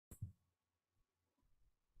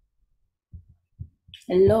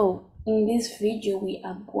Hello, in this video we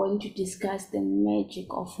are going to discuss the magic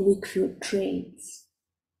of wickfield trades.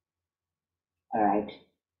 Alright,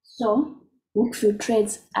 so wickfield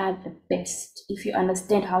trades are the best if you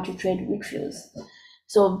understand how to trade wickfields.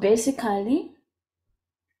 So basically,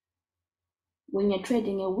 when you're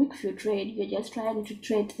trading a wickfield trade, you're just trying to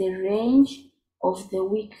trade the range of the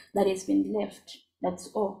wick that has been left. That's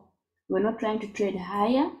all. We're not trying to trade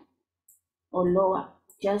higher or lower,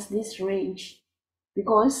 just this range.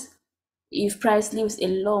 Because if price leaves a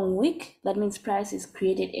long wick, that means price has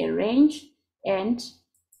created a range and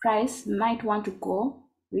price might want to go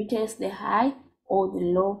retest the high or the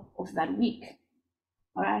low of that wick.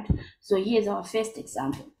 All right, so here's our first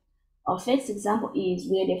example. Our first example is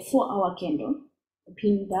we had a 4-hour candle, a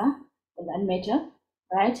pin bar for that matter,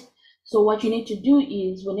 right? So what you need to do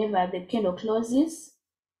is whenever the candle closes,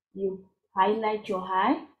 you highlight your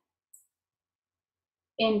high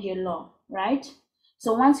and your low, right?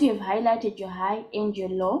 So once you have highlighted your high and your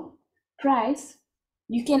low price,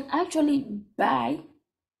 you can actually buy,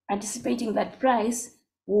 anticipating that price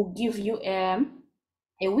will give you a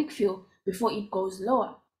wick fill before it goes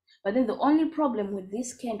lower. But then the only problem with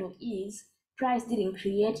this candle is price didn't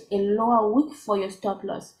create a lower wick for your stop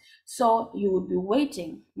loss. So you would be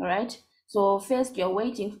waiting, all right? So first you're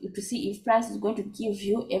waiting to see if price is going to give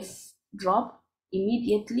you a drop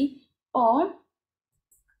immediately, or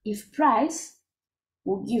if price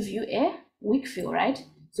will give you a wick fill, right?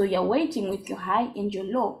 So you're waiting with your high and your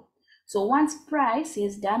low. So once price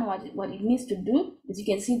has done what it needs to do, as you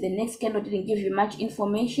can see, the next candle didn't give you much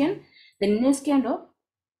information. The next candle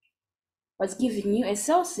was giving you a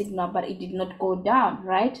sell signal, but it did not go down,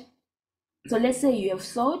 right? So let's say you have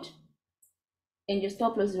sold and your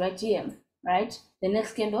stop loss is right here, right? The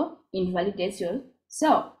next candle invalidates your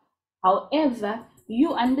sell. However,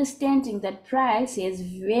 you understanding that price has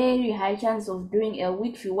very high chance of doing a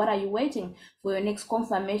wick fill, what are you waiting for? Your next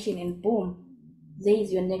confirmation, and boom, there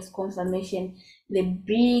is your next confirmation. The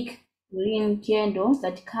big green candle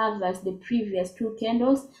that covers the previous two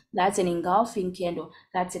candles, that's an engulfing candle.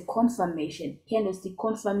 That's a confirmation. Candlestick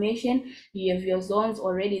confirmation. You have your zones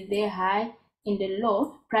already there, high in the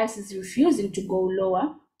low. Price is refusing to go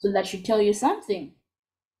lower, so that should tell you something.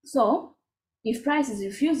 So if price is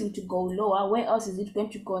refusing to go lower, where else is it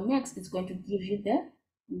going to go next? It's going to give you the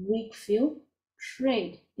wick fill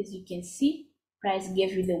trade. As you can see, price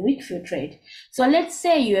gave you the wick fill trade. So let's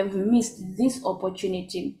say you have missed this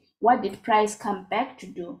opportunity. What did price come back to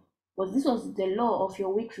do? Because this was the low of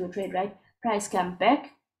your wick fill trade, right? Price came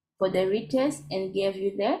back for the retest and gave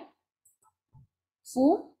you the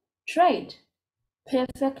full trade.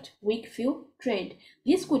 Perfect wick fill trade.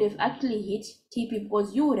 This could have actually hit TP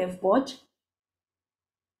because you would have bought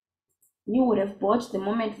the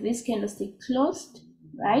moment this candlestick closed,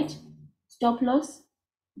 right? Stop loss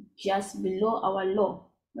just below our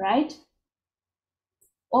low, right?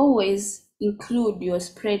 Always include your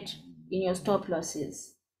spread in your stop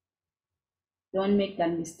losses. Don't make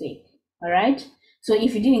that mistake. All right, so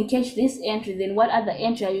if you didn't catch this entry, then what other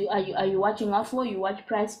entry are you watching out for? You watch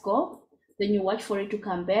price go, then you watch for it to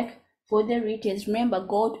come back for the retest. Remember,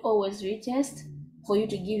 gold always retest for you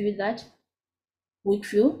to give you that wick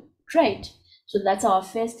fill trade. So that's our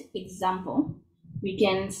first example. We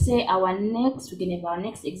can have our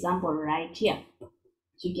next example right here.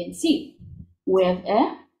 So you can see we have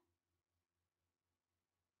a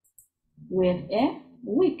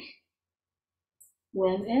wick. We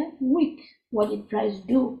have a wick. What did price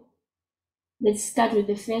do? Let's start with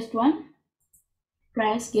the first one.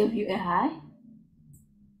 Price gave you a high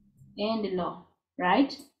and a low,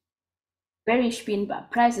 right? Bearish pin bar.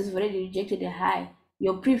 Price has already rejected a high.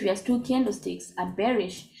 Your previous two candlesticks are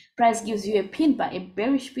bearish. Price gives you a pin bar, a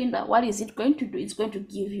bearish pin bar. What is it going to do? It's going to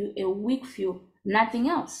give you a wick fill, nothing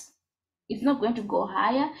else. It's not going to go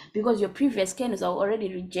higher because your previous candles are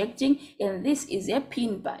already rejecting, and this is a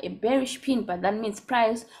pin bar, a bearish pin bar. That means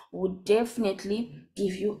price would definitely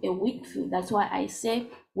give you a wick fill. That's why I say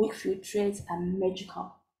wick fill trades are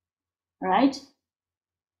magical. All right.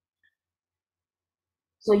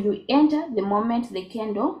 So you enter the moment the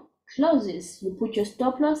candle closes. You put your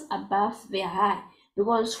stop loss above the high,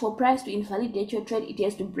 because for price to invalidate your trade, it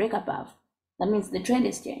has to break above. That means the trend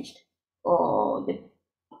has changed, or the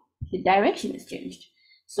direction is changed.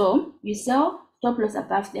 So you sell, stop loss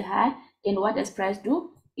above the high, and what does price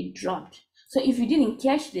do? It dropped. So if you didn't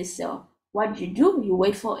catch this sell, what do? You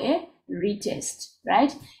wait for a retest,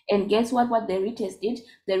 right? And guess what the retest did?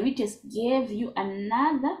 The retest gave you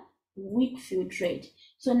another wick fill trade.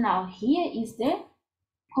 So now here is the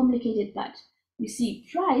complicated part. You see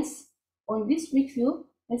price on this wick fill,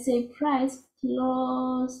 let's say price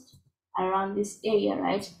closed around this area,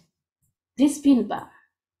 right? This pin bar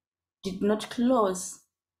did not close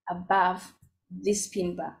above this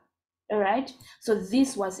pin bar. All right, so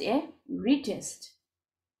this was a retest.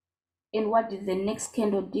 And what did the next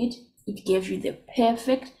candle did? It gave you the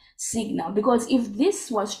perfect signal, because if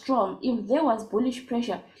this was strong, if there was bullish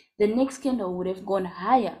pressure, the next candle would have gone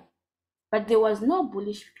higher, but there was no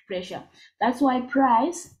bullish pressure. That's why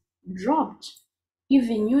price dropped,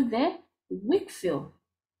 giving you the wick fill.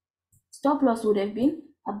 Stop loss would have been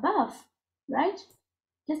above, right?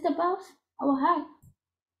 Just above our high.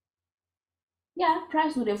 Yeah,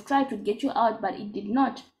 price would have tried to get you out, but it did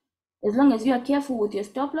not. As long as you are careful with your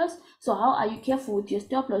stop loss. So how are you careful with your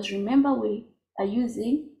stop loss? Remember, we are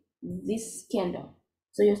using this candle.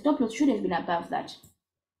 So your stop loss should have been above that.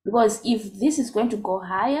 Because if this is going to go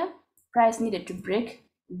higher, price needed to break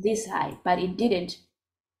this high, but it didn't.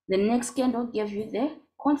 The next candle gave you the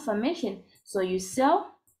confirmation. So you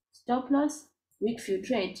sell, stop loss, wick fill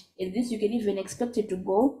trade. And this you can even expect it to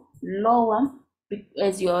go lower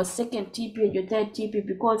as your second TP and your third TP,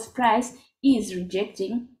 because price is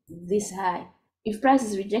rejecting this high. If price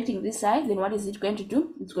is rejecting this high, then what is it going to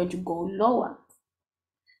do? It's going to go lower.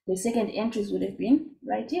 The second entries would have been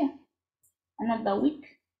right here. Another wick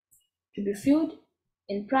to be filled,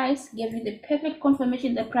 and price gave you the perfect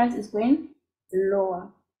confirmation that price is going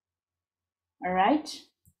lower. All right.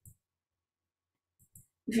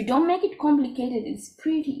 If you don't make it complicated, it's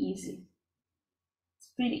pretty easy.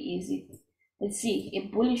 It's pretty easy. Let's see,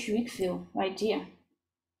 a bullish wick fill right here.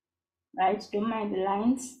 Right, don't mind the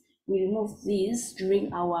lines. We remove these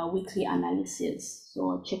during our weekly analysis.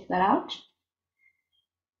 So check that out.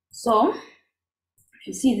 So if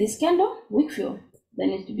you see this candle, wick fill, that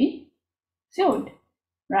needs to be filled,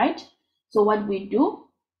 right? So what we do,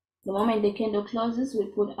 the moment the candle closes, we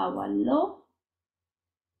put our low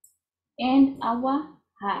and our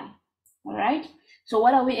high. All right, so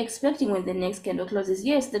what are we expecting when the next candle closes?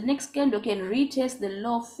 Yes, the next candle can retest the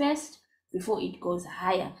low first before it goes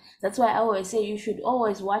higher. That's why I always say you should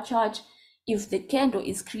always watch out if the candle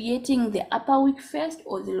is creating the upper wick first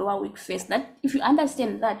or the lower wick first. That if you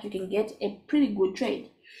understand that, you can get a pretty good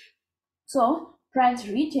trade. So price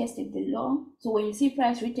retested the low. So when you see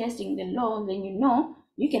price retesting the low, then you know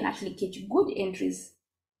you can actually catch good entries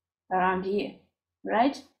around here,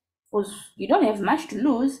 right? Because you don't have much to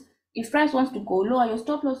lose. If price wants to go lower, your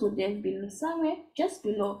stop loss would have been somewhere just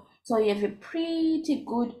below. So you have a pretty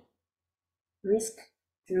good risk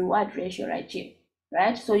to reward ratio right here,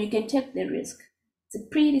 right? So you can take the risk. It's a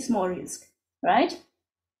pretty small risk, right?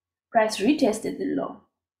 Price retested the low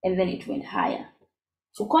and then it went higher.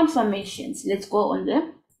 For confirmations, let's go on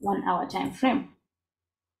the 1 hour time frame.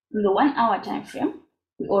 On the 1 hour time frame,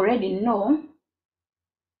 we already know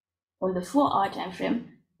on the 4 hour time frame,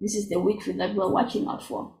 this is the wick fill that we're watching out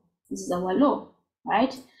for. This is our low,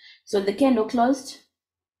 right? So the candle closed,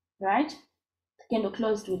 right? The candle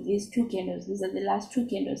closed with these two candles. These are the last two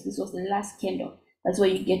candles. This was the last candle. That's where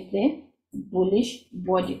you get the bullish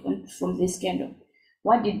body from this candle.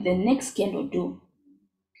 What did the next candle do?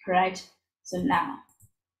 Right? So now,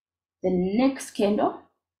 the next candle,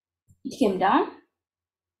 it came down,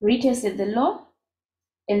 retested the low,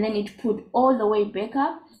 and then it put all the way back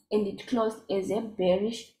up, and it closed as a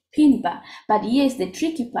bearish pin bar. But here's the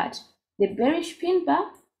tricky part. The bearish pin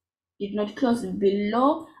bar did not close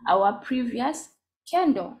below our previous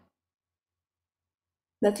candle.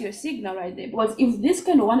 That's your signal right there. Because if this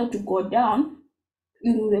candle wanted to go down,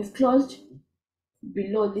 it would have closed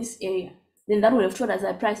below this area. Then that would have told us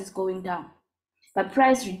that price is going down. But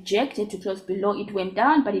price rejected to close below. It went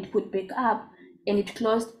down, but it put back up, and it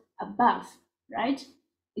closed above, right?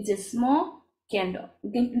 It's a small candle.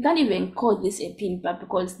 You can't even call this a pin bar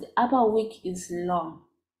because the upper wick is long.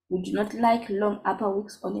 We do not like long upper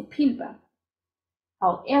wicks on a pin bar.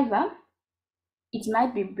 However, it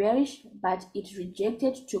might be bearish, but it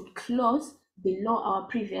rejected to close below our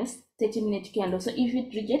previous 30-minute candle. So if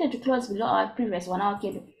it rejected to close below our previous 1 hour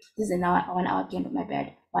candle, this is a 1 hour candle, my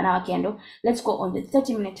bad, 1 hour candle. Let's go on the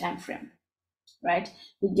 30-minute time frame, right?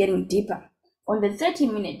 We're getting deeper. On the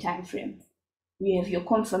 30-minute time frame, you have your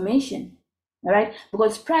confirmation, all right?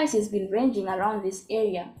 Because price has been ranging around this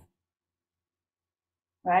area,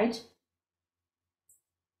 right?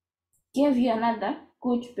 Gave you another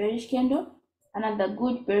good bearish candle, another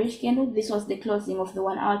good bearish candle. This was the closing of the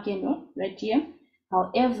 1 hour candle right here.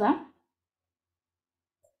 However,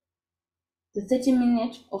 the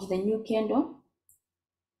 30-minute of the new candle,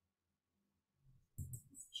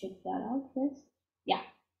 check that out first. Yeah,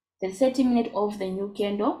 the 30-minute of the new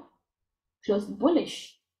candle closed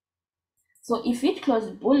bullish. So if it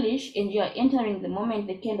closed bullish and you are entering the moment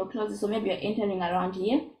the candle closes, so maybe you're entering around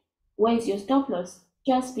here, Where is your stop loss?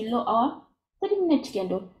 Just below our 30-minute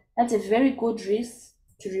candle. That's a very good risk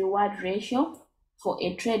to reward ratio for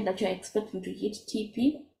a trade that you're expecting to hit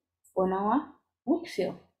TP on our wick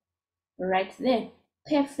fill. Right there.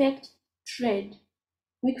 Perfect trade.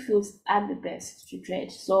 Wick fills are the best to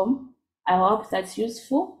trade. So I hope that's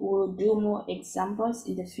useful. We'll do more examples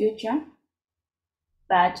in the future.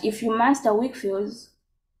 But if you master wick fills,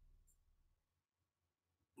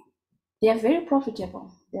 they are very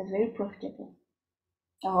profitable. They're very profitable.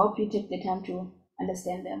 I hope you take the time to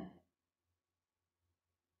understand them.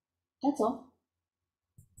 That's all.